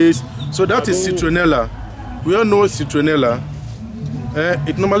So that is citronella. We all know citronella.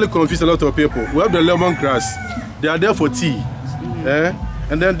 It normally confuses a lot of people. We have the lemongrass. They are there for tea.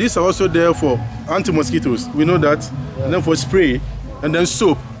 And then these are also there for anti-mosquitoes. We know that. And then for spray. And then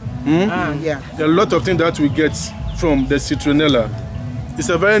soap. Yeah. There are a lot of things that we get from the citronella. It's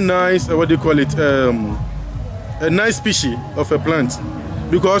a very nice, what do you call it? A nice species of a plant.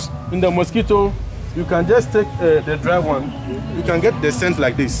 Because in the mosquito, you can just take the dry one. You can get the scent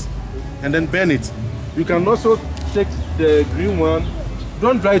like this. And then burn it. You can also take the green one.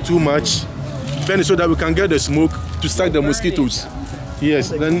 Don't dry too much. Burn it so that we can get the smoke to strike the mosquitoes. Yes,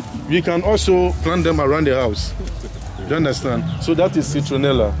 then we can also plant them around the house. Do you understand? So that is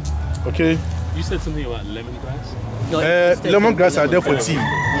citronella. Okay? You said something about lemongrass? Lemongrass are there for tea.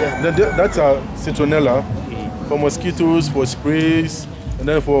 That's a citronella for mosquitoes, for sprays, and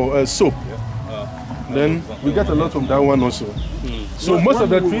then for soap. Then we get a lot from that one also. So most of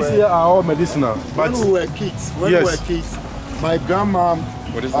the trees here are all medicinal. But when we were kids, my grandma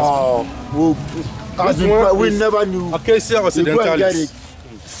we never knew. Acacia occidentalis.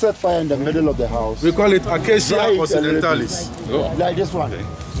 Set fire in the middle of the house. We call it Acacia occidentalis. Like this one.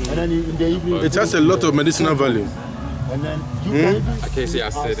 And then in the evening, it has a lot of medicinal value. And then you can Acacia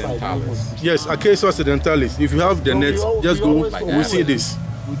occidentalis. Yes, Acacia occidentalis. If you have the net, just go. We see this.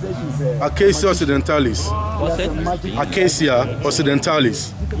 Acacia occidentalis. Acacia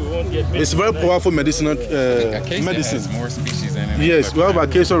occidentalis. It's very powerful medicinal medicine. Has more species in it. Yes, we have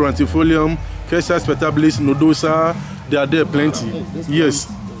Acacia rantifolium, Acacia spectabilis, nodosa. They are there plenty. Yes.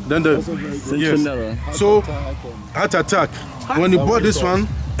 Then yes. So heart attack. When you bought this one,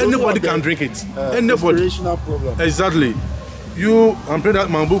 anybody can drink it. Anybody. Exactly. You, I'm praying that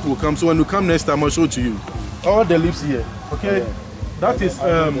my book will come. So when you come next time, I'll show it to you. All the leaves here. Okay. That is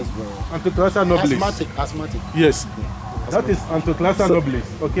Anthoclasa nobilis. Asthmatic. Yes. That is Anthoclasa nobilis.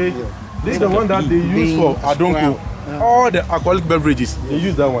 Okay. This is the one that they use for adonko. All the alcoholic beverages, they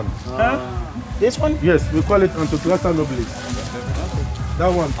use that one. This one? Yes, we call it Anthoclasa nobilis.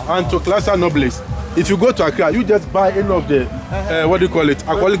 That one, Anthoclasa nobilis. If you go to Accra, you just buy any of the what do you call it,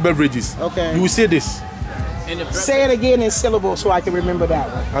 alcoholic beverages. Okay. You will see this. Say it again in syllables so I can remember that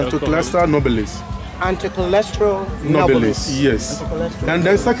one. Anthoclasa nobilis. Anticholesterol nobilis. Yes. And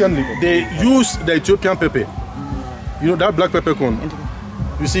then secondly, they use the Ethiopian pepper. You know that black peppercorn.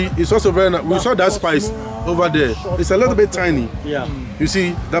 You see, it's also very nice. We saw that spice over there. It's a little bit tiny. Yeah. You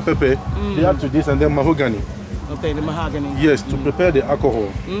see that pepper? They add to this and then mahogany. Okay, the mahogany. Yes, to prepare the alcohol.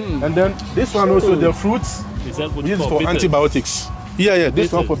 And then this one also, the fruits, Is that what used you for call antibiotics. Yeah,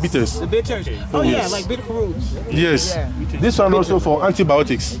 this one for bitters. The bitters. Oh Yes. yeah, like bitter roots. Yes. Yeah. This one also for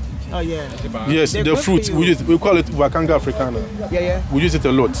antibiotics. Oh yeah. Yes, They're the good fruit, for you. we call it Wakanga africana. Yeah. We use it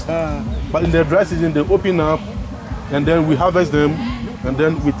a lot. But in the dry season, they open up and then we harvest them and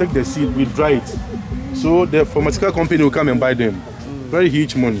then we take the seed, we dry it. So the pharmaceutical company will come and buy them. Very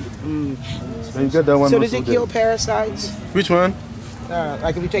huge money. And you get that one. So does also it kill there. parasites? Which one?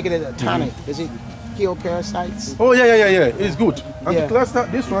 Like if you take it as a tonic, does it kill parasites? Oh yeah. It's good. Anthoclasa,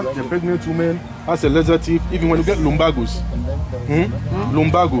 this one, the pregnant woman has a laxative. Even when you get lumbagos,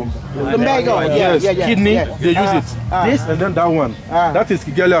 lumbago. Lumbago. Yes. Yeah. Kidney, they use it. This and then that one. That is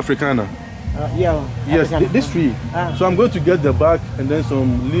Kigelia africana. Yes, this tree. So I'm going to get the bark and then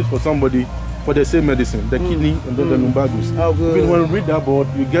some leaves for somebody for the same medicine, the kidney and then the lumbagos. Oh, good. Even when you read that board,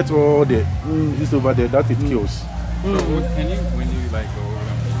 you get all the this over there that it kills. So can you, when you like go over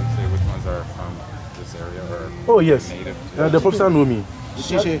them, can you say which ones are from this area or Oh yes, native? the professor know me.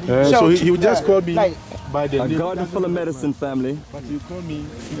 So he would just call me by the name. Garden full of medicine, family. But you call me.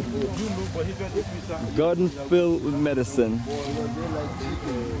 Garden filled with medicine.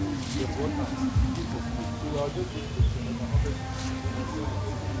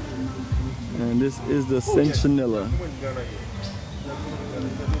 And this is the Centinela.